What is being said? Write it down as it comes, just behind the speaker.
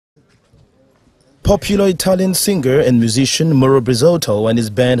Popular Italian singer and musician Mauro Brisotto and his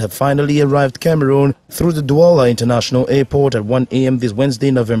band have finally arrived Cameroon through the Douala International Airport at 1 a.m. this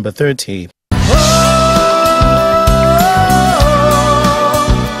Wednesday, November 30.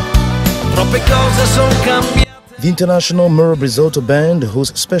 The international Mauro Brisotto band, whose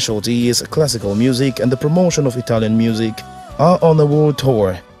specialty is classical music and the promotion of Italian music, are on a world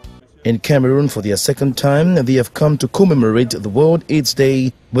tour. In Cameroon for their second time, they have come to commemorate the World AIDS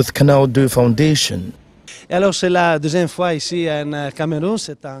Day with Canal 2 Foundation. This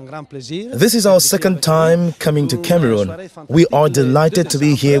is our second time coming to Cameroon. We are delighted to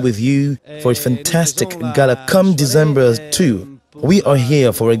be here with you for a fantastic gala come December 2. We are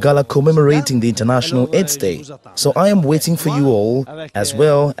here for a gala commemorating the International AIDS Day. So I am waiting for you all, as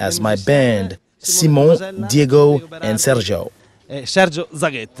well as my band, Simon, Diego and Sergio. Sergio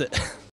Zaghette.